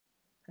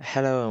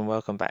Hello and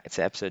welcome back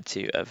to episode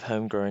 2 of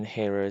Homegrown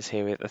Heroes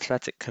here with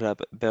Athletic Club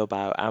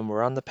Bilbao, and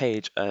we're on the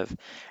page of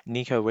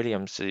Nico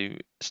Williams to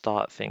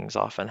start things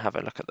off and have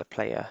a look at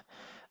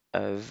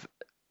of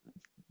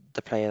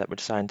the player that we're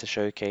deciding to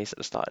showcase at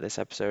the start of this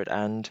episode.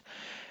 And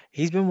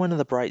he's been one of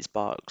the bright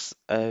sparks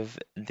of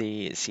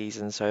the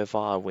season so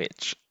far,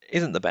 which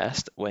isn't the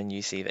best when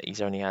you see that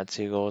he's only had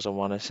 2 goals and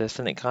 1 assist,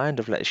 and it kind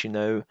of lets you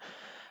know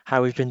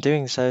how we've been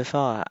doing so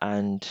far.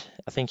 And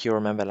I think you'll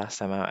remember last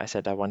time out, I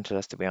said I wanted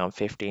us to be on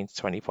 15 to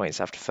 20 points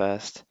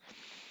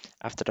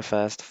after the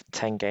first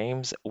 10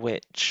 games,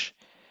 which,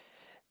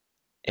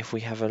 if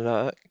we have a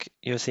look,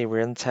 you'll see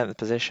we're in 10th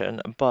position,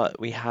 but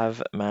we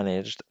have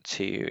managed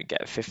to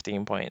get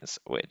 15 points,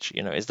 which,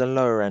 is the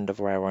lower end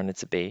of where I wanted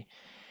to be.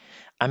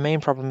 Our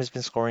main problem has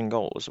been scoring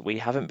goals. We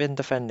haven't been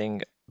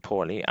defending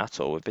poorly at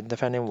all. We've been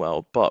defending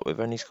well, but we've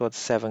only scored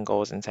 7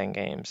 goals in 10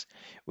 games,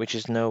 which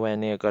is nowhere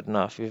near good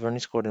enough. We've only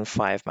scored in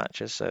 5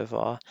 matches so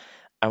far,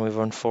 and we've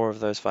won 4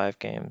 of those 5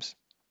 games.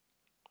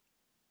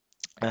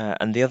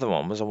 And the other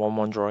one was a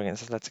 1-1 draw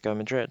against Atletico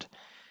Madrid.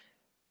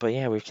 But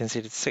yeah, we've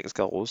conceded 6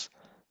 goals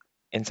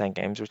in 10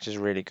 games, which is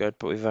really good,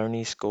 but we've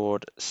only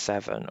scored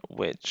 7,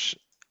 which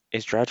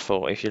is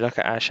dreadful. If you look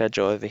at our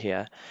schedule over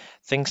here,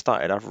 things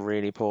started off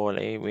really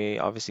poorly. We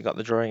obviously got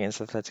the draw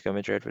against Atletico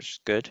Madrid, which is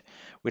good.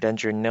 We then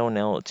drew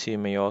 0-0 to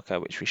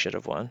Mallorca, which we should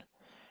have won.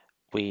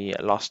 We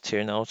lost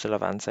 2-0 to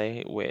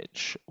Levante,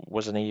 which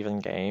was an even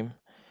game.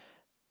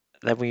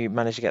 Then we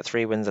managed to get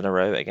 3 wins in a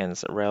row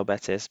against Real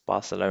Betis,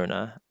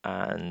 Barcelona,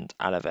 and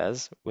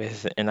Alaves,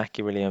 with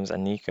Inaki Williams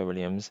and Nico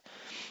Williams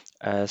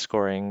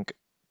scoring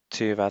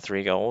 2 of our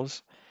 3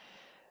 goals.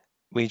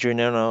 We drew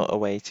 0-0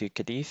 away to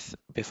Cadiz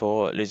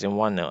before losing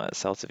 1-0 at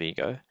Celta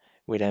Vigo.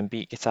 We then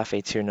beat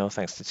Getafe 2-0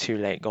 thanks to 2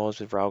 late goals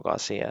with Raul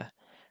Garcia.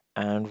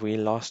 And we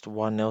lost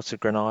 1-0 to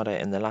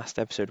Granada in the last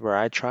episode, where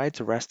I tried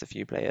to rest a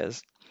few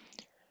players,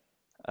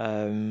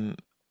 um,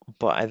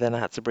 but I then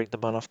had to bring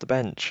them on off the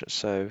bench.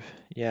 So,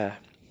 yeah.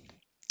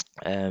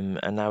 And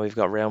now we've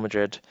got Real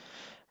Madrid,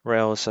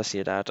 Real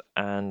Sociedad,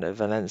 and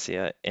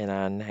Valencia in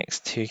our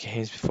next 2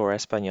 games before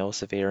Espanyol,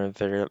 Sevilla, and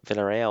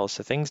Villarreal.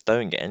 So things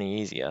don't get any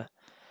easier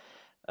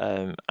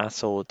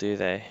at all, do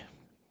they?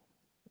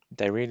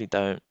 They really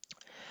don't.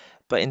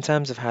 But in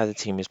terms of how the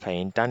team is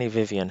playing, Danny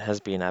Vivian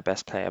has been our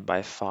best player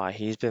by far.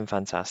 He's been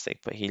fantastic,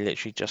 but he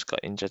literally just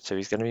got injured, so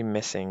he's going to be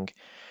missing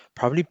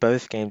probably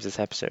both games this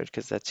episode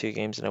because they're 2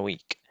 games in a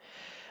week.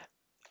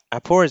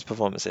 Our poorest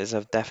performances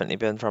have definitely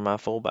been from our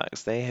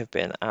fullbacks. They have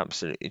been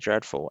absolutely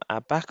dreadful.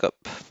 Our backup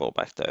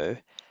fullback, though,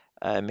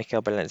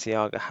 Mikel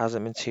Balenciaga,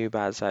 hasn't been too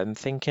bad, so I'm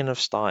thinking of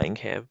starting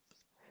him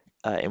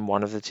in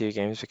one of the 2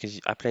 games because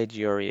I played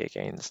Yuri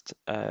against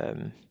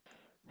Granada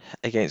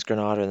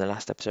in the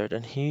last episode,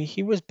 and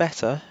he was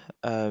better,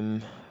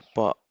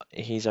 but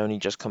he's only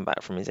just come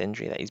back from his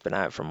injury that he's been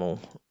out from all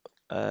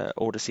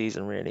the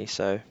season really.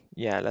 So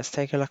yeah, let's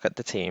take a look at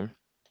the team.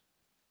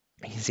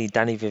 You can see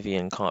Danny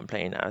Vivian can't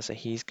play now, so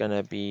he's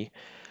gonna be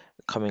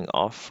coming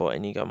off for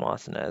Inigo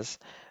Martinez,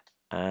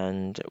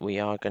 and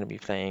we are going to be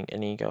playing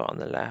Inigo on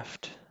the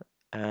left.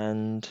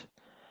 And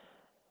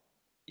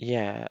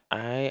yeah,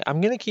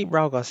 I'm gonna keep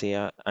Raul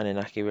Garcia and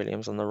Inaki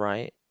Williams on the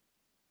right.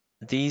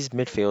 These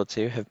midfield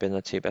two have been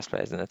the 2 best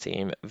players in the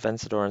team.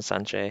 Vencedor and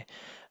Sanche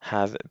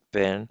have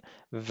been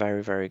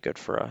very, very good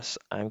for us.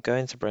 I'm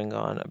going to bring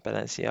on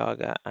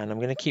Balenciaga, and I'm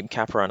going to keep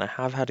Kappa on. I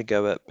have had a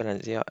go at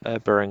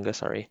Berenga,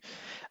 sorry,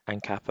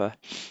 and Kappa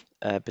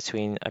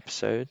between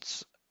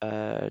episodes.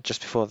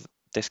 Just before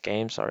this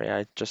game, sorry,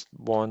 I just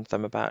warned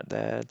them about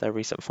their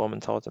recent form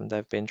and told them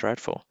they've been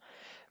dreadful,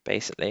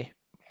 basically.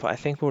 But I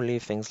think we'll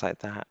leave things like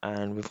that,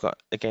 and we've got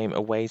a game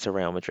away to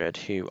Real Madrid,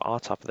 who are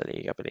top of the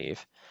league, I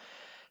believe.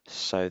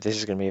 So this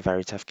is going to be a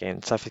very tough game,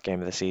 toughest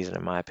game of the season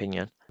in my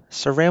opinion.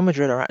 So Real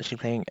Madrid are actually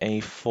playing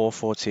a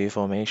 4-4-2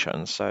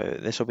 formation, so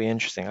this will be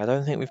interesting. I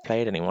don't think we've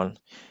played anyone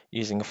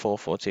using a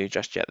 4-4-2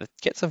 just yet. The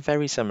kits are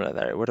very similar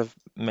there. It would have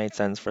made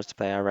sense for us to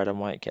play our red and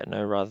white kit,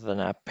 no, rather than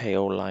a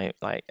pale light,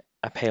 like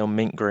a pale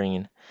mint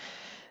green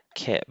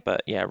kit.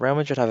 But yeah, Real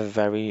Madrid have a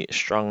very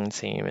strong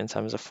team in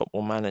terms of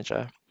football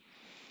manager.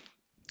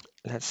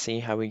 Let's see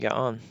how we get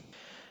on.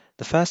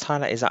 The first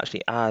highlight is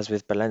actually ours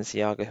with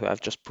Balenciaga, who I've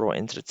just brought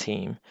into the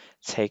team,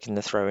 taking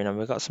the throw in, and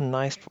we've got some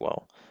nice.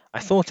 Well, I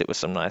thought it was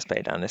some nice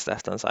play down this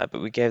left-hand side,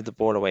 but we gave the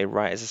ball away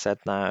right as I said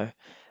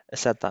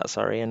that,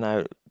 sorry, and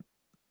now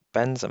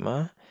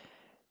Benzema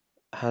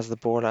has the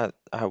ball out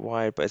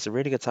wide, but it's a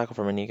really good tackle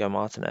from Inigo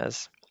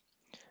Martinez,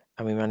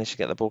 and we managed to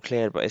get the ball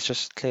cleared, but it's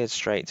just cleared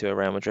straight to a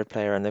Real Madrid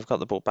player, and they've got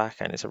the ball back,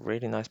 and it's a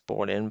really nice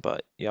ball in,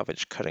 but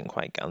Jovic couldn't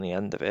quite get on the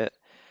end of it.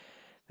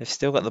 They've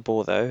still got the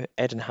ball though.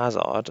 Eden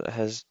Hazard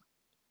has.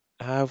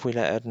 How have we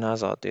let Eden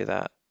Hazard do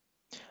that?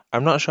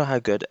 I'm not sure how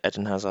good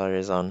Eden Hazard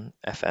is on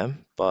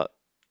FM, but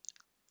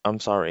I'm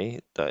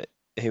sorry.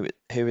 Who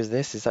is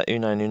this? Is that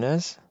Unai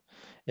Nunez?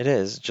 It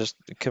is. Just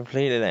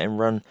completely let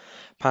him run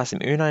past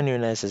him. Unai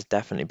Nunez has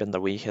definitely been the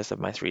weakest of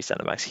my 3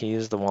 centre backs. He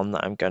is the one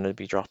that I'm going to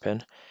be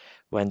dropping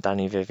when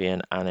Danny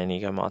Vivian and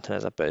Inigo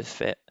Martinez are both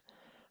fit.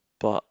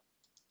 But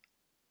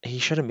he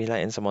shouldn't be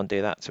letting someone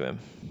do that to him.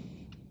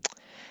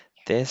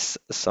 This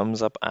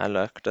sums up our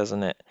luck,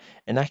 doesn't it?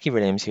 Inaki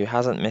Williams, who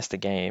hasn't missed a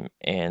game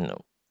in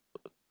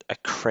a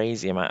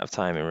crazy amount of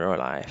time in real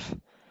life,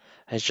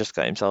 has just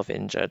got himself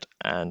injured,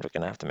 and we're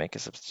going to have to make a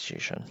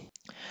substitution.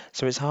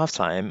 So it's half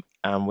time,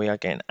 and we are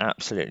getting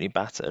absolutely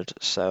battered.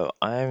 So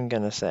I'm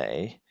going to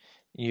say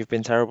you've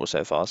been terrible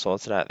so far,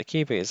 sorted out. The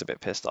keeper is a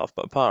bit pissed off,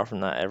 but apart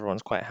from that,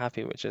 everyone's quite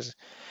happy, which is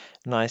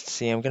nice to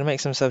see. I'm going to make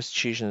some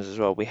substitutions as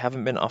well. We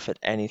haven't been offered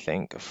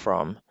anything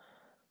from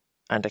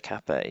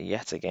Kappa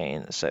yet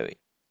again, so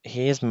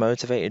he is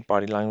motivated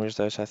body language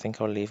though, so I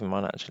think I'll leave him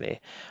on actually.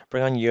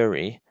 Bring on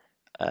Yuri,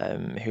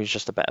 who's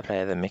just a better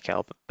player than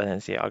Mikel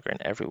Balenciaga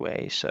in every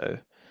way, so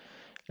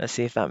let's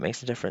see if that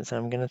makes a difference. And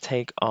I'm going to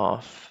take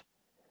off.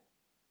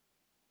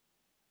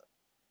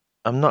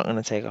 I'm not going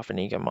to take off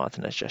Inigo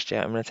Martinez just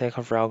yet. I'm going to take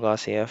off Raul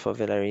Garcia for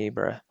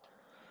Villarreal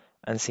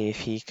and see if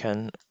he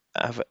can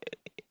have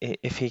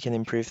if he can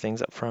improve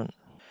things up front.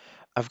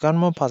 I've gone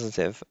more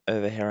positive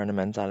over here on the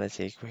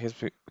mentality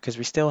because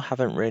we still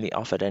haven't really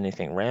offered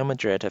anything. Real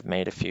Madrid have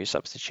made a few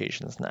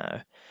substitutions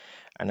now,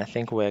 and I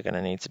think we're going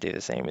to need to do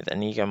the same with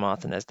Inigo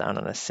Martinez down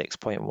on a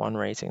 6.1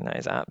 rating. That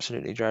is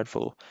absolutely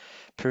dreadful.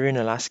 Perun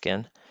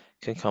Alaskin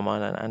can come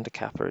on, and Ander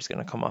Kappa is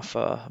going to come off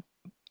for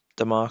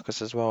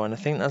DeMarcus as well. And I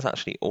think that's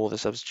actually all the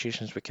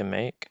substitutions we can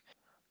make.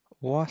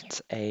 What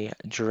a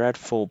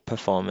dreadful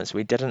performance.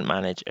 We didn't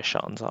manage a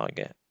shot on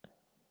target.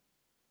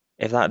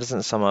 If that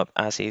doesn't sum up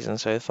our season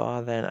so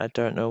far, then I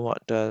don't know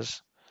what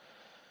does.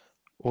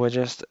 We're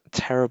just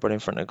terrible in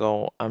front of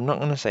goal. I'm not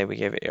going to say we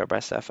gave it our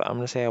best effort. I'm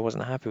going to say I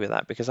wasn't happy with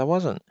that because I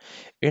wasn't.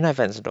 Unai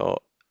Vencedor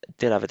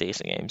did have a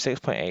decent game.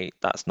 6.8,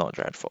 that's not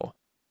dreadful.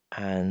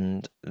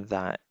 And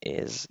that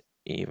is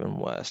even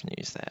worse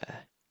news there.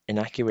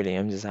 Inaki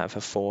Williams is out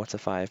for 4 to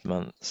 5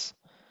 months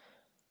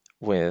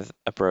with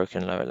a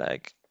broken lower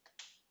leg.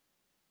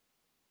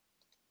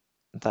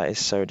 That is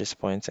so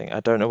disappointing.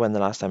 I don't know when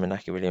the last time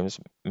Inaki Williams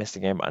missed a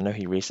game, but I know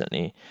he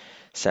recently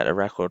set a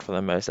record for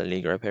the most La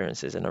Liga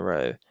appearances in a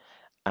row.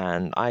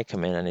 And I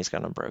come in and he's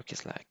gone and broke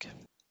his leg.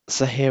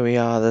 So here we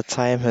are. The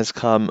time has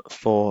come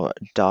for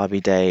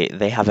Derby Day.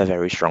 They have a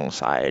very strong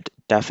side,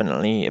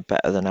 definitely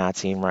better than our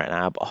team right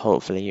now, but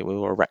hopefully we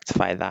will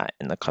rectify that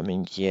in the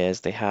coming years.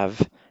 They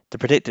have the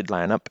predicted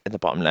lineup in the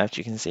bottom left.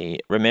 You can see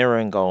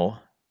Ramiro in goal,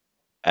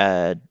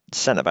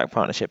 centre back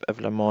partnership of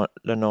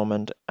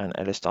Lenormand and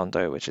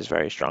Elizondo, which is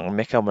very strong.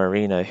 Mikel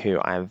Merino, who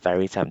I am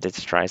very tempted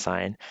to try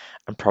sign,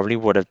 and probably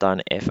would have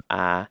done if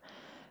our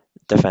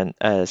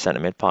centre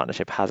mid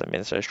partnership hasn't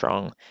been so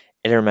strong.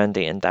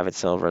 Illarmendi and David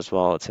Silva as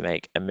well to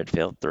make a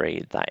midfield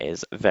three that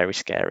is very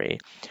scary.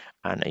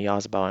 And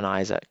Yazbel and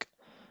Isaac,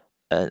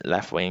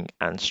 left wing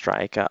and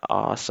striker,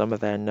 are some of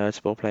their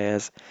notable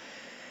players.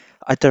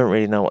 I don't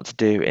really know what to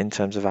do in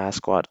terms of our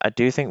squad. I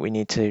do think we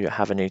need to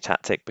have a new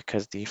tactic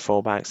because the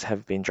fullbacks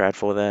have been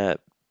dreadful. The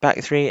back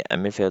three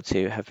and midfield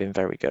two have been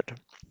very good,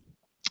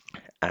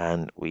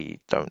 and we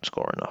don't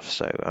score enough.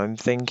 So I'm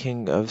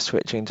thinking of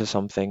switching to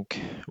something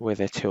with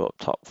a two up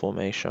top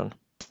formation.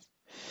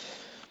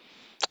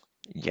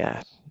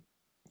 Yeah,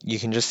 you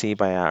can just see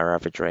by our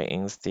average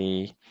ratings,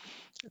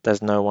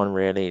 there's no one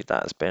really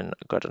that's been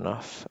good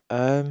enough.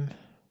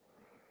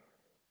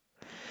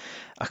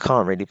 I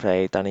can't really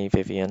play Danny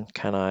Vivian,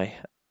 can I?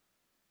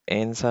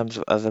 In terms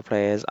of other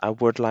players, I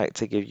would like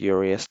to give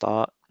Yuri a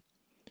start,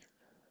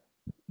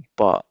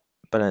 but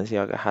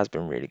Balenciaga has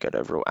been really good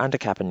overall. And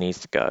Kappa needs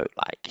to go.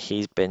 Like,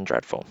 he's been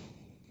dreadful.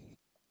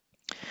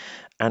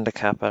 And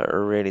Kappa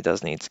really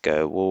does need to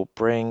go. We'll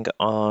bring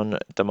on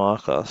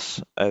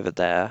DeMarcus over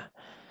there.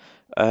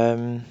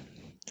 Um,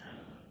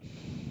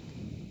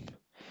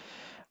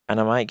 and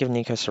I might give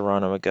Nico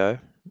Serrano a go.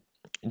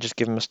 Just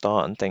give him a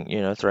start and think,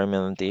 throw him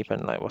in the deep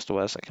end. Like, what's the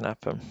worst that can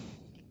happen?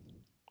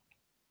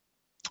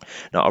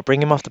 No, I'll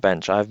bring him off the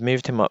bench. I've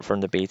moved him up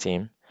from the B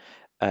team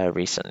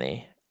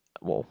recently.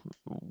 Well,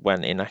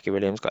 when Inaki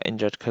Williams got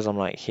injured, because I'm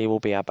like, he will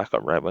be our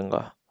backup right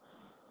winger.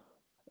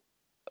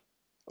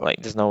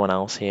 Like, there's no one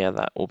else here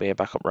that will be a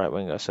backup right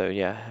winger. So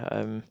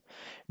yeah,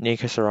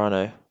 Nico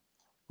Serrano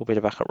will be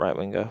the backup right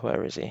winger.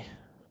 Where is he?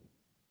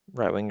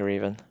 Right winger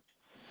even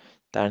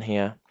down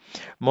here.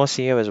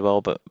 Morcio as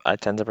well, but I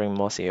tend to bring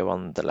Morcio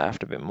on the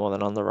left a bit more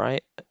than on the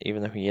right,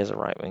 even though he is a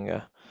right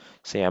winger.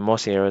 So yeah,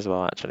 Morcio as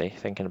well. Actually,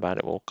 thinking about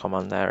it, will come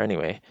on there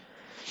anyway.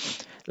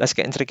 Let's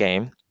get into the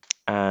game,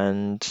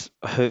 and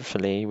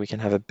hopefully we can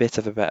have a bit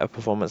of a better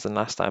performance than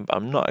last time. But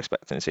I'm not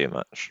expecting too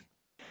much.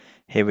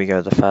 Here we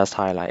go. The first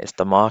highlight is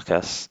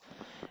DeMarcus.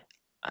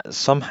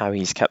 Somehow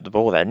he's kept the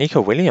ball there.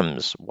 Nico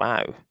Williams.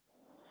 Wow.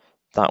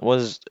 That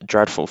was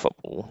dreadful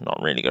football.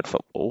 Not really good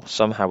football.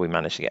 Somehow we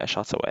managed to get a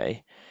shot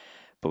away.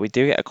 But we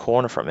do get a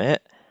corner from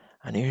it.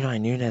 And Unai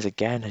Nunez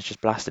again has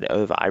just blasted it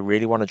over. I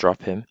really want to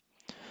drop him.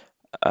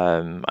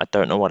 I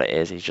don't know what it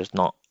is. He's just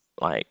not,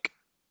 like,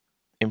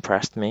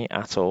 impressed me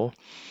at all.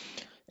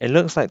 It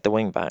looks like the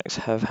wing backs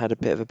have had a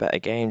bit of a better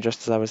game,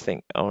 just as I was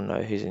thinking, oh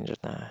no, who's injured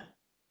now?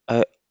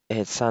 Oh,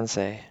 it's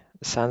Sansei.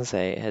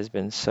 Sansei has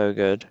been so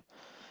good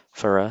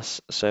for us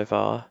so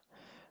far.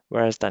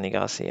 Whereas Danny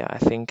Garcia, I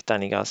think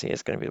Danny Garcia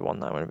is going to be the one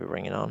that I'm going to be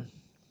bringing on.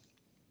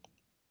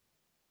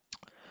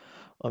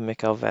 or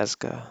Mikel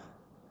Vesga.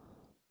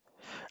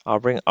 I'll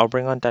bring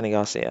on Danny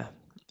Garcia.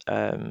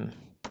 Um,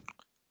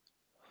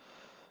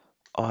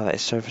 oh, that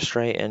is so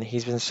frustrating.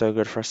 He's been so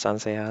good for us,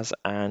 Sanse has,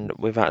 and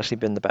we've actually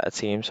been the better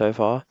team so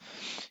far.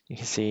 You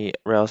can see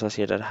Real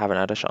Sociedad haven't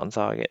had a shot on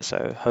target,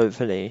 so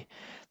hopefully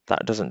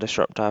that doesn't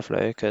disrupt our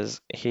flow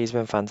because he's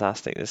been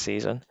fantastic this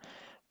season.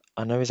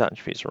 I know his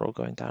attributes are all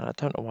going down. I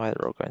don't know why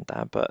they're all going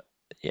down, but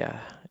yeah,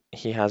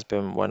 he has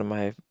been one of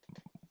my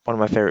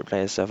favorite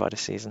players so far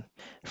this season.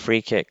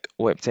 Free kick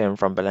whipped in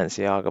from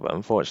Balenciaga, but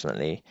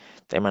unfortunately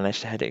they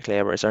managed to head it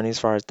clear, but it's only as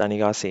far as Danny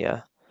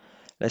Garcia.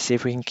 Let's see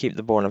if we can keep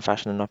the ball and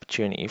fashion an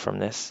opportunity from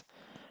this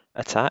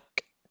attack.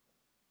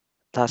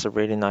 That's a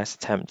really nice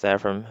attempt there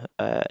from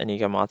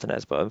Inigo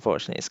Martinez, but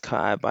unfortunately it's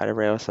cut out by the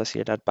Real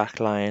Sociedad back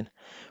line.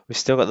 We've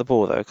still got the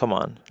ball though, come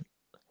on.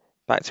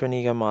 Back to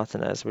Inigo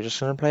Martinez. We're just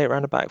going to play it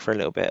around the back for a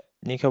little bit.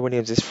 Nico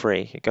Williams is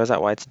free. It goes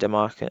out wide to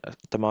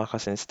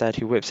DeMarcos instead,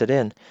 who whips it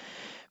in.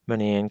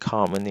 Money in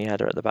can't win the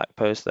header at the back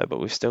post though, but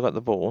we've still got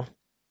the ball.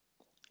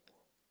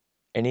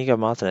 Inigo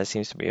Martinez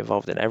seems to be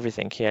involved in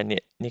everything here.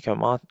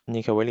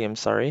 Nico Williams,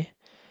 sorry.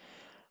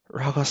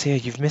 Raul Garcia,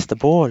 you've missed the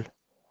ball.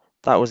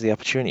 That was the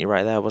opportunity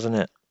right there, wasn't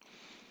it?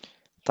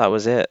 That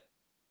was it.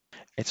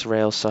 It's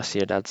Real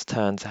Sociedad's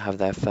turn to have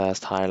their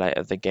first highlight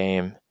of the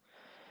game,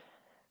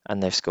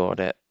 and they've scored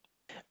it.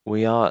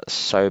 We are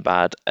so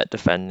bad at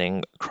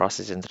defending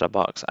crosses into the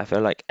box. I feel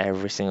like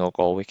every single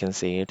goal we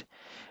concede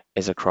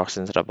is a cross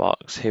into the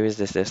box. Who is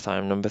this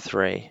time? Number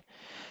 3.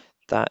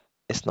 That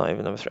it's not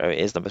even number 3. Oh, it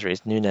is number 3.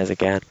 It's Nunez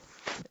again.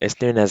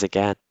 It's Nunez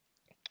again.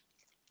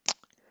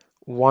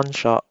 One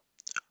shot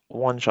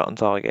on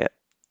target,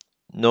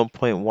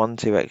 0.12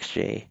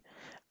 xg,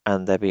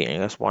 and they're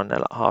beating us 1-0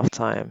 at half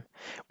time.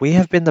 We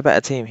have been the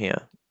better team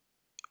here.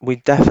 We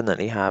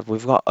definitely have.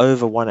 We've got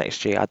over 1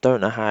 xg. I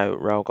don't know how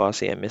Raul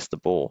Garcia missed the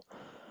ball.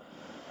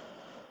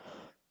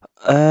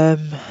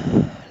 Um,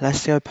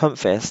 let's go pump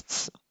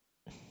fists.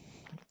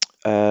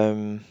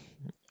 And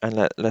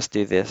let's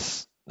do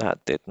this.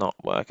 That did not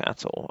work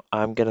at all.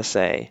 I'm gonna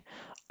say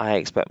I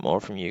expect more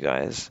from you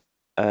guys.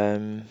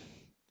 Um,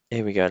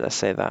 here we go. Let's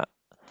say that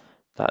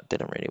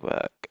didn't really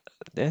work.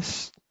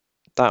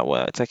 That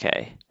worked.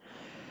 Okay.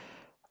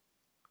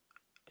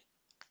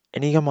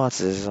 Inigo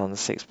Martinez is on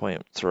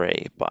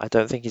 6.3, but I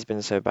don't think he's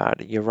been so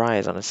bad. Uriah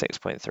is on a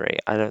 6.3.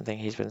 I don't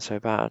think he's been so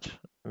bad.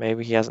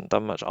 Maybe he hasn't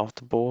done much off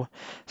the ball.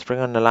 Let's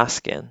bring on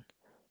Nolaskin.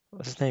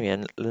 What's his name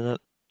again?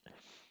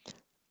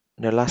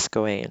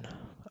 Nolascoane.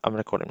 I'm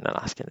going to call him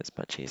Nolaskin. It's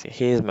much easier.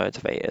 He is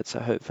motivated,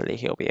 so hopefully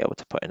he'll be able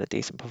to put in a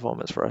decent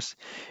performance for us.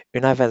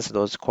 Unai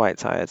Vencedor's quite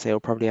tired, so he'll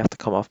probably have to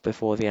come off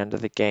before the end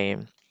of the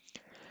game.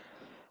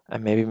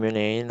 And maybe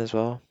Muniain as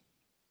well.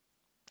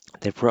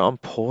 They've brought on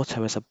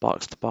Porto as a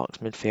box-to-box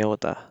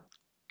midfielder.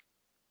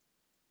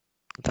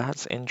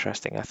 That's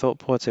interesting. I thought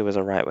Porto was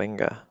a right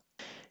winger.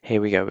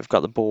 Here we go. We've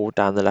got the ball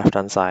down the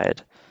left-hand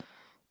side.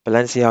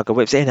 Balenciaga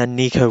whips it in, and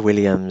Nico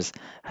Williams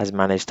has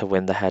managed to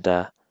win the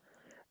header.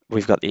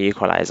 We've got the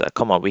equaliser.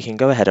 Come on, we can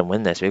go ahead and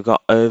win this. We've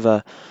got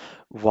over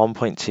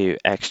 1.2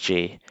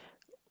 xg.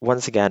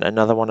 Once again,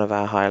 another one of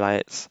our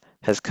highlights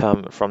has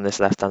come from this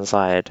left-hand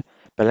side.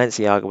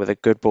 Balenciaga with a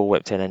good ball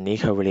whipped in, and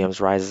Nico Williams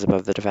rises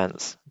above the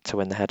defence to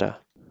win the header.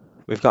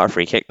 We've got a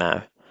free kick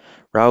now.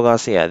 Raul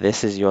Garcia,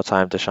 this is your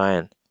time to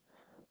shine.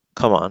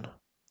 Come on.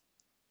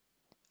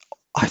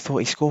 I thought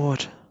he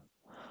scored.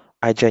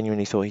 I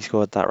genuinely thought he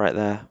scored that right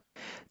there.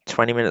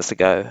 20 minutes to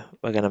go.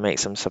 We're going to make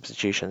some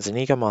substitutions.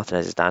 Inigo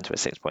Martinez is down to a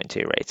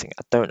 6.2 rating.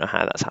 I don't know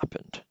how that's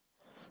happened.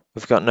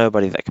 We've got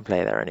nobody that can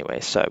play there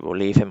anyway, so we'll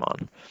leave him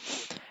on.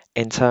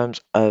 In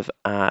terms of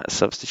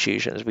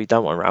substitutions, we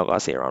don't want Raul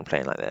Garcia on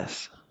playing like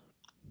this.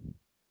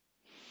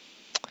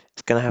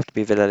 It's going to have to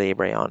be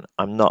Villalibre on.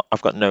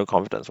 I've got no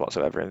confidence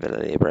whatsoever in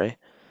Villalibre.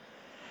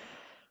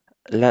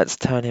 Let's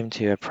turn him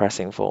to a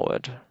pressing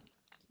forward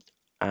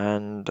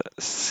and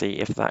see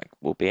if that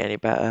will be any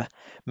better.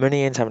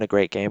 Muniain's having a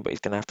great game, but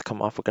he's going to have to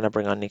come off. We're going to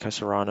bring on Nico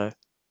Serrano.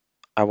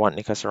 I want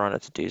Nico Serrano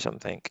to do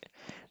something.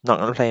 Not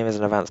going to play him as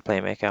an advanced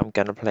playmaker. I'm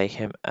going to play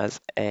him as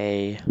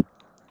a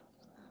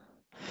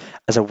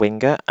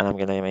winger, and I'm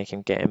going to make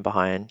him get in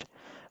behind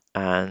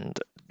and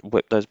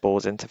whip those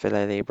balls into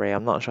Villalibre.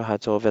 I'm not sure how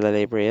tall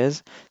Villalibre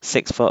is.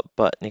 6 foot,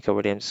 but Nico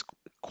Williams is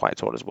quite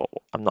tall as well.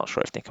 I'm not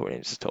sure if Nico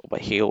Williams is tall, but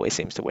he always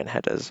seems to win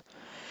headers.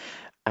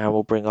 And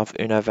we'll bring off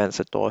Unai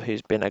Vencedor,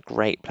 who's been a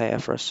great player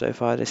for us so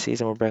far this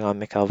season. We'll bring on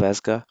Mikel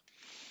Vesga.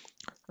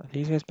 Are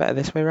these guys better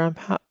this way around,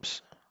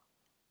 perhaps?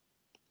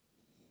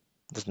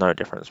 There's no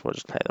difference. We'll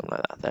just play them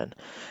like that then.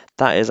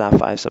 That is our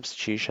 5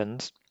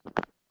 substitutions.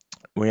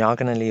 We are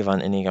going to leave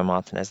on Inigo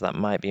Martinez. That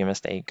might be a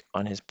mistake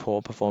on his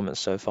poor performance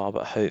so far,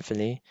 but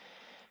hopefully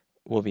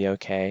we'll be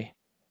okay.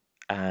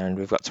 And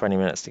we've got 20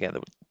 minutes to get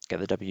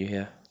the W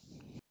here.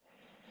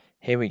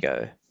 Here we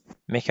go.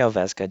 Mikel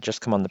Vesga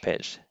just come on the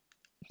pitch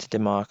to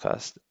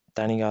DeMarcos.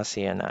 Danny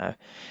Garcia now.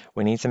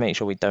 We need to make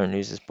sure we don't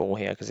lose this ball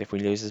here, because if we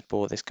lose this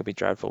ball, this could be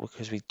dreadful,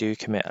 because we do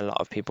commit a lot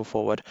of people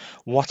forward.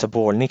 What a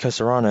ball. Nico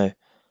Serrano.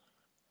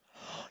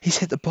 He's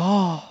hit the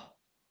bar.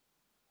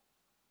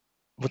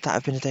 Would that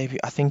have been a debut?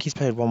 I think he's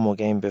played one more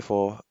game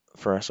before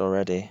for us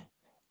already.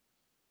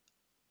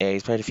 Yeah,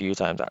 he's played a few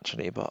times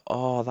actually, but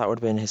oh, that would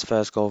have been his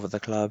first goal for the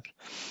club.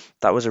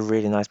 That was a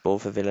really nice ball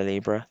for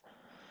Villa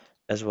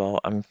as well.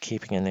 I'm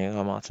keeping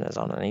Inigo Martinez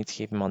on. I need to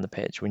keep him on the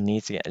pitch. We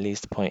need to get at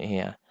least a point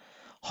here.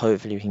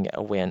 Hopefully we can get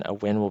a win. A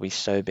win will be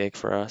so big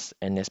for us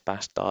in this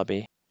Basque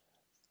derby.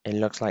 It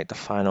looks like the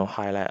final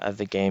highlight of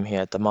the game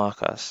here.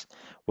 DeMarcus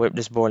whipped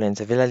this ball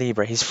into Villa.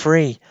 He's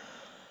free.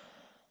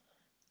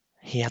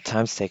 He had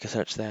time to take a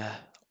touch there.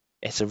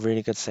 It's a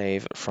really good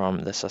save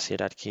from the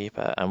Sociedad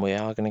keeper, and we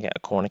are going to get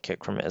a corner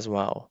kick from it as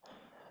well.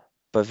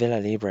 But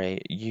Villa,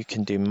 you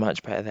can do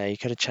much better there. You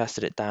could have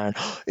chested it down.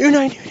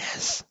 Unai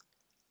Nunes!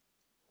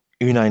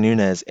 Unai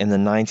Nunes in the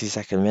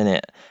 92nd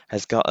minute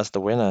has got us the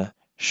winner.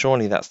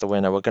 Surely that's the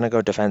winner. We're going to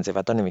go defensive.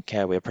 I don't even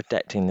care. We're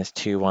protecting this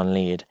 2-1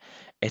 lead.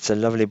 It's a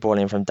lovely ball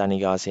in from Danny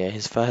Garcia,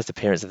 his first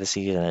appearance of the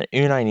season. And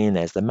Unai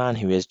Nunes, the man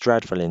who is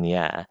dreadful in the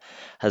air,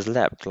 has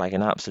leapt like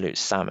an absolute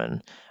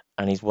salmon,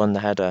 and he's won the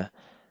header.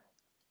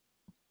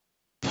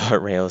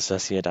 But Real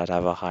Sociedad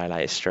have a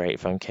highlight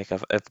straight from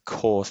kickoff. Of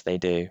course they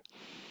do.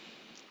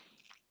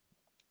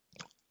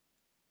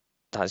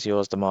 That's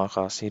yours,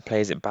 DeMarcos. He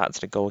plays it back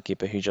to the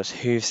goalkeeper who just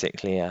hoofs it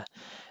clear.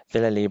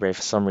 Villa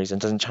for some reason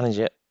doesn't challenge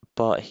it,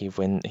 but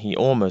he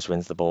almost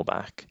wins the ball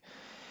back.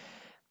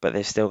 But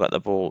they've still got the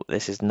ball.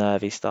 This is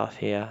nervy stuff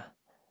here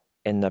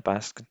in the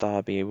Basque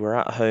derby. We're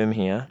at home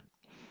here,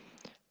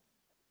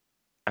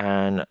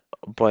 and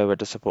boy, would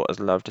the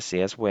supporters love to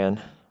see us win.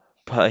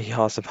 But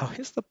Yarzabal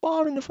hits the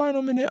bar in the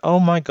final minute. Oh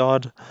my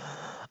god.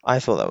 I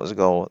thought that was a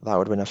goal. That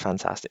would have been a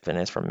fantastic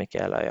finish from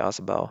Mikel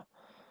Yarzabal.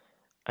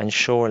 And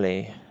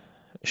surely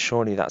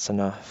that's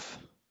enough.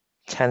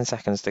 10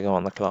 seconds to go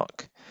on the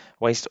clock.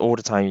 Waste all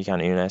the time you can,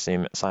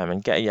 Unai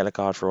Simon. Get a yellow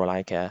card for all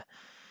I care.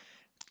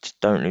 Just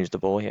don't lose the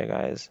ball here,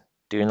 guys.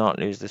 Do not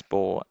lose this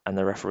ball, and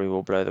the referee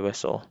will blow the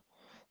whistle.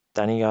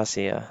 Danny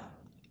Garcia.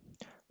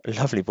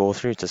 Lovely ball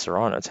through to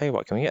Serrano. Tell you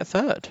what, can we get a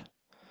third?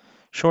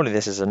 Surely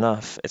this is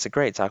enough. It's a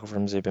great tackle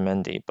from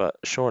Zubimendi, but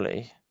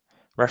surely,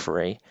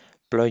 referee,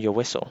 blow your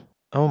whistle.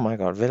 Oh my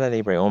god, Villa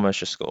almost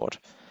just scored.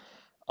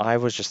 I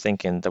was just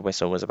thinking the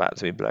whistle was about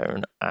to be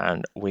blown,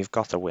 and we've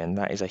got a win.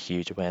 That is a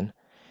huge win.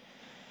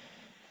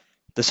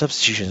 The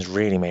substitutions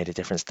really made a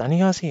difference. Danny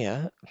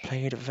Garcia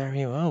played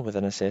very well with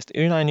an assist.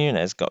 Unai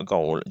Nunes got a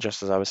goal,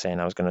 just as I was saying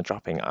I was going to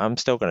drop him. I'm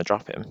still going to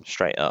drop him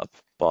straight up,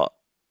 but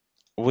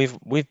we've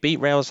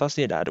beat Real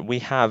Sociedad. We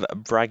have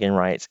bragging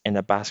rights in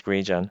the Basque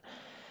region,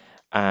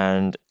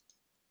 and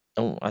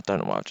oh, I don't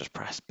know what I've just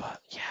pressed, but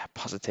yeah,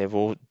 positive.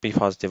 We'll be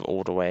positive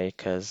all the way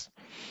because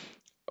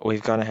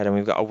we've gone ahead and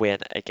we've got a win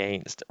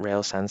against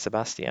Real San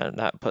Sebastian.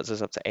 That puts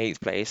us up to 8th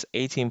place,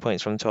 18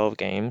 points from 12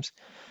 games.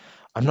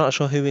 I'm not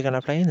sure who we're going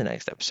to play in the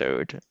next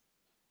episode.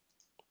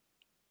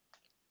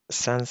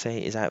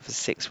 Sanse is out for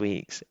 6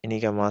 weeks.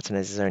 Inigo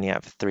Martinez is only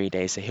out for 3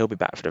 days, so he'll be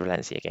back for the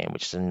Valencia game,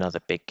 which is another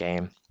big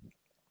game.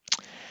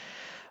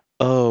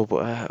 Oh,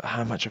 but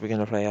how much are we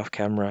going to play off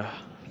camera?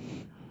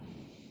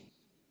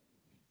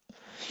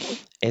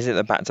 Is it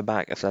the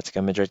back-to-back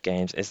Atletico Madrid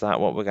games? Is that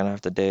what we're going to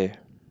have to do?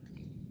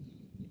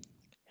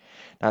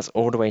 That's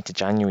all the way to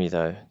January,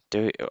 though.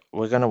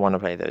 We're going to want to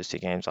play those 2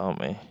 games, aren't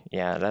we?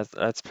 Yeah,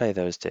 let's play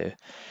those 2.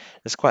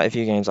 There's quite a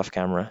few games off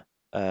camera.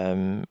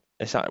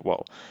 It's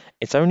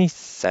only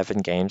 7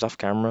 games off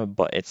camera,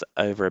 but it's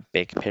over a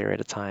big period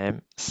of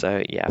time.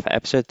 So yeah, for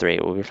episode 3,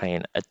 we'll be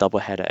playing a double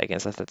header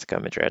against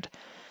Atletico Madrid.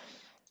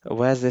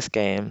 Where's this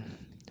game?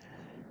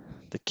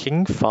 The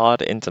King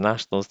Fahd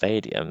International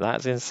Stadium.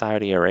 That's in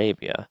Saudi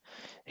Arabia.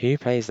 Who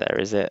plays there?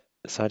 Is it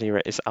Saudi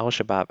Arabia? It's Al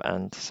Shabaab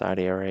and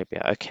Saudi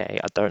Arabia. Okay,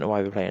 I don't know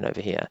why we're playing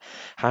over here.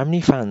 How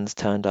many fans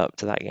turned up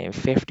to that game?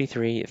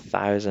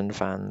 53,000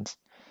 fans.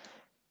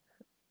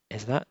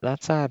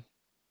 That's a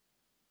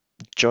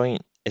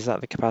joint? Is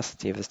that the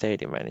capacity of the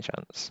stadium by any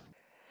chance?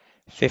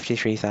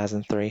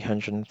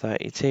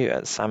 53,332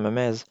 at San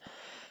Mamés.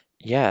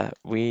 Yeah,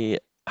 we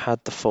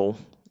had the full.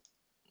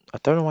 I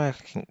don't know why I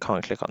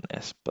can't click on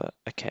this, but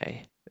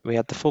okay. We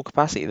had the full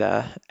capacity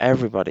there.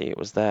 Everybody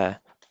was there.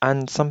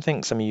 And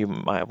something some of you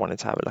might have wanted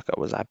to have a look at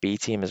was our B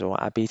team as well.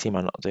 Our B team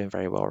are not doing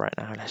very well right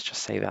now. Let's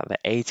just say that they're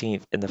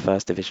 18th in the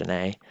First Division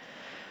A.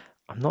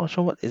 I'm not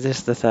sure what is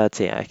this the third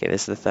tier? Okay,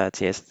 this is the third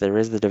tier. So there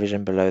is the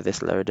division below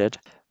this loaded.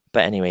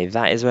 But anyway,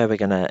 that is where we're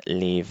gonna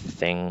leave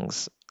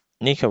things.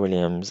 Nico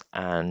Williams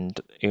and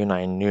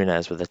Unai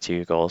Nunes were the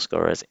 2 goal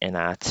scorers in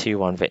our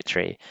 2-1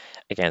 victory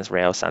against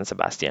Real San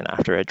Sebastian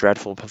after a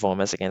dreadful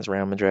performance against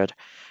Real Madrid.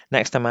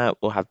 Next time out,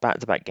 we'll have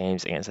back-to-back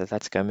games against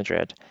Atletico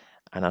Madrid,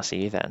 and I'll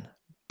see you then.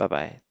 Bye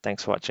bye.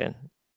 Thanks for watching.